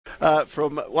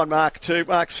from one Mark to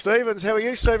Mark Stevens. How are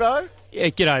you, Steve-O? Yeah,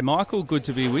 g'day, Michael. Good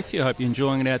to be with you. Hope you're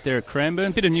enjoying it out there at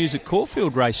Cranbourne. Bit of news at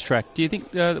Caulfield Racetrack. Do you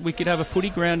think that we could have a footy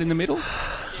ground in the middle?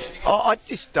 I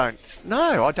just don't.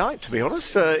 No, I don't, to be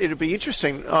honest. It'd be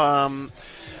interesting.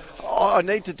 I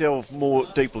need to delve more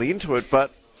deeply into it,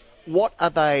 but what are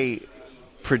they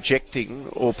projecting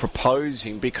or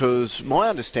proposing? Because my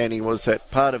understanding was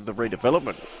that part of the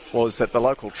redevelopment was that the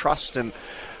local trust and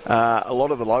a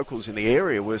lot of the locals in the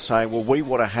area were saying, well, we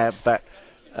want to have that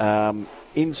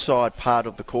inside part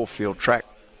of the Caulfield track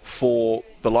for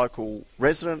the local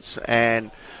residents and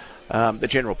the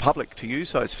general public to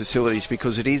use those facilities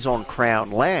because it is on Crown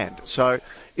land. So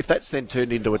if that's then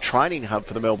turned into a training hub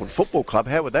for the Melbourne Football Club,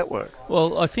 how would that work?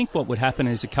 Well, I think what would happen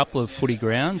is a couple of footy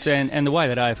grounds and the way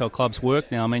that AFL clubs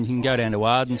work now, I mean, you can go down to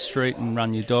Arden Street and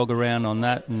run your dog around on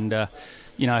that and,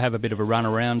 have a bit of a run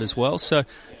around as well. So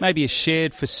maybe a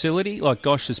shared facility like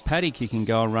Gosh's Paddock, you can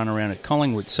go and run around at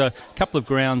Collingwood. So a couple of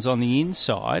grounds on the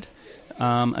inside,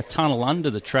 a tunnel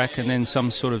under the track, and then some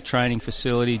sort of training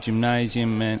facility,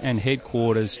 gymnasium and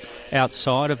headquarters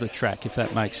outside of the track, if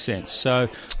that makes sense. So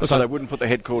they wouldn't put the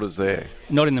headquarters there?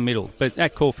 Not in the middle, but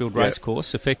at Caulfield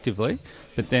Racecourse, effectively.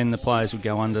 But then the players would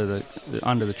go under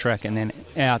the track and then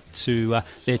out to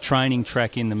their training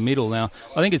track in the middle. Now,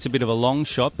 I think it's a bit of a long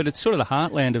shot, but it's sort of the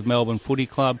heartland of Melbourne Footy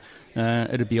Club.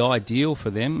 It'd be ideal for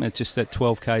them. It's just that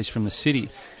 12 k's from the city.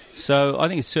 So I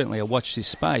think it's certainly a watch this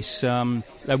space.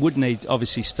 They would need,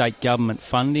 obviously, state government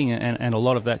funding and a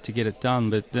lot of that to get it done.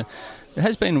 But it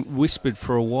has been whispered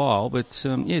for a while. But,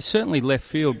 certainly left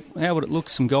field. How would it look,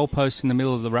 some goalposts in the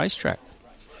middle of the racetrack?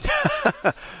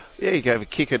 Yeah, you gave a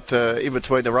kick at in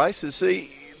between the races.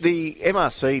 The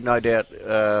MRC, no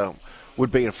doubt,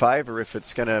 would be in favour if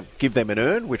it's going to give them an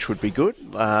earn, which would be good.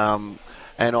 And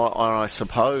I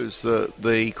suppose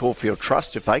the Caulfield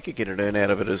Trust, if they could get an earn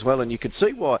out of it as well. And you could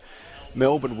see why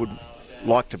Melbourne would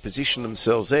like to position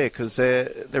themselves there, because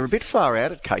they're a bit far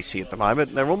out at Casey at the moment.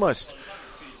 And they're almost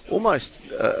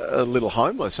a little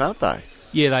homeless, aren't they?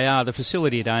 Yeah, they are. The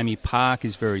facility at Amy Park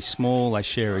is very small. They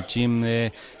share a gym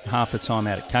there, half the time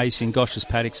out at Casey, and Gosh's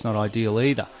Paddock's not ideal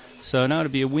either. So, no,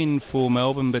 it'd be a win for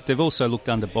Melbourne, but they've also looked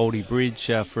under Baldy Bridge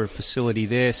for a facility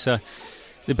there. So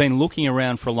they've been looking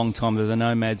around for a long time. They're the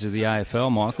nomads of the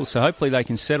AFL, Michael. So hopefully they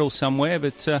can settle somewhere,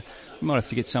 but we might have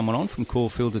to get someone on from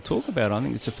Caulfield to talk about it. I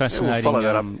think it's a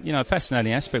fascinating,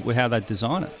 fascinating aspect with how they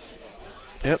design it.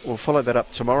 Yep, we'll follow that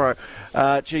up tomorrow.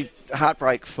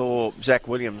 Heartbreak for Zach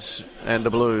Williams and the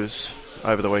Blues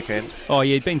over the weekend. Oh,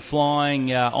 yeah, he'd been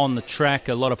flying on the track,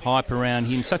 a lot of hype around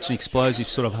him, such an explosive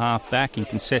sort of half-back and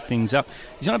can set things up.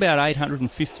 He's on about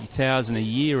 $850,000 a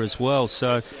year as well,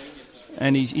 so...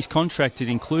 And he's contracted,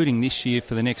 including this year,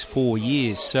 for the next 4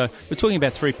 years. So we're talking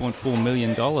about $3.4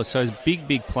 million. So he's a big,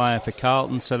 big player for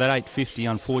Carlton. So that $850,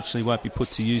 unfortunately, won't be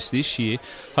put to use this year.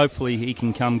 Hopefully he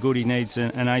can come good. He needs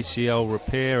an ACL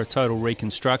repair, a total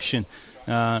reconstruction,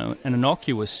 an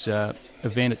innocuous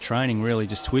event at training, really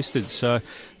just twisted. So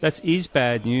that is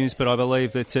bad news, but I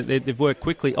believe that they've worked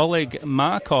quickly. Oleg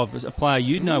Markov, a player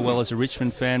you'd know well as a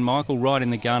Richmond fan, Michael, right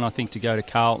in the gun, I think, to go to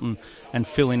Carlton and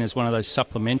fill in as one of those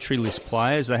supplementary list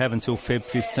players. They have until Feb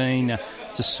 15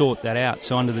 to sort that out.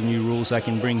 So under the new rules, they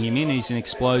can bring him in. He's an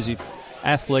explosive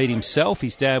athlete himself.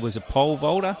 His dad was a pole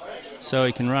vaulter, so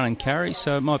he can run and carry.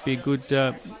 So it might be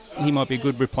he might be a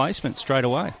good replacement straight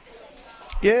away.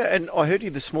 Yeah, and I heard you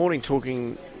this morning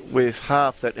talking with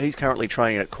Half that he's currently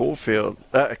training at Collingwood.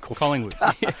 At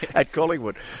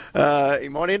Collingwood. He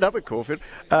might end up at Caulfield.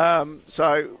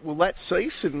 So will that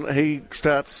cease and he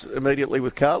starts immediately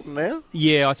with Carlton now?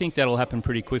 Yeah, I think that'll happen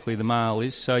pretty quickly, the male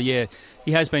is. So, yeah,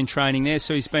 he has been training there,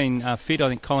 so he's been fit. I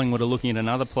think Collingwood are looking at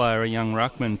another player, a young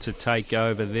ruckman, to take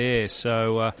over there.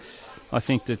 So I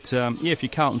think that, if you're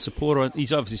Carlton supporter,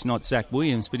 he's obviously not Zach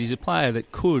Williams, but he's a player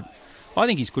that could... I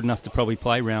think he's good enough to probably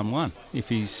play round one if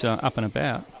he's up and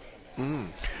about.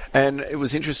 And it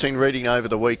was interesting reading over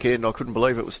the weekend. I couldn't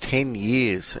believe it was 10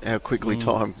 years how quickly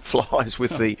time flies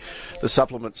with the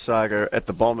supplement saga at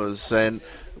the Bombers. And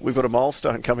we've got a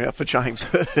milestone coming up for James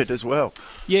Hird as well.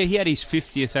 Yeah, he had his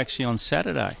 50th actually on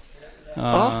Saturday.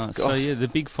 The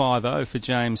big 5-0 for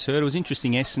James Hird. It was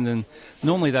interesting. Essendon,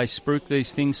 normally they spruik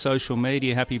these things, social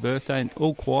media, happy birthday, and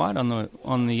all quiet on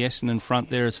the Essendon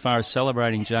front there as far as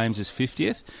celebrating James's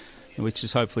 50th, which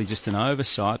is hopefully just an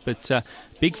oversight. But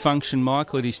big function,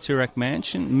 Michael, at his Toorak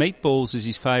mansion. Meatballs is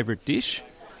his favourite dish.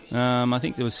 I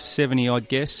think there was 70-odd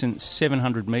guests and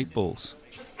 700 meatballs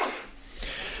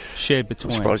shared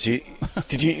between. I'm surprised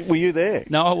were you there?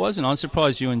 No, I wasn't. I'm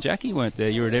surprised you and Jackie weren't there.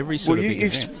 You were at every sort of big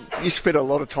event. You spent a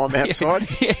lot of time outside.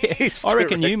 I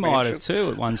reckon you might have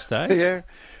too at one stage.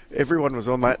 Everyone was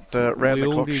on that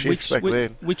round-the-clock shift back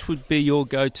then. Which would be your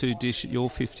go-to dish at your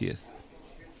 50th?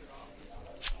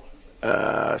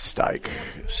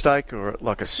 Steak or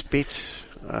like a spit.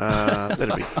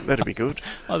 That'd be good.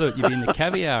 I thought you'd be in the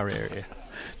caviar area.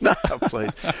 No,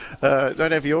 please.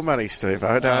 Don't have your money, Steve.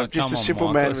 Just a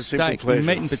simple man with simple pleasures.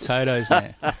 Meat and potatoes,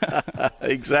 man.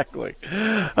 Exactly.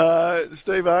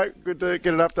 Steve, good to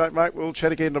get an update, mate. We'll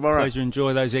chat again tomorrow. Pleasure.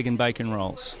 Enjoy those egg and bacon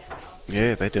rolls.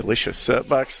 Yeah, they're delicious.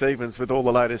 Mark Stevens with all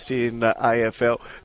the latest in AFL.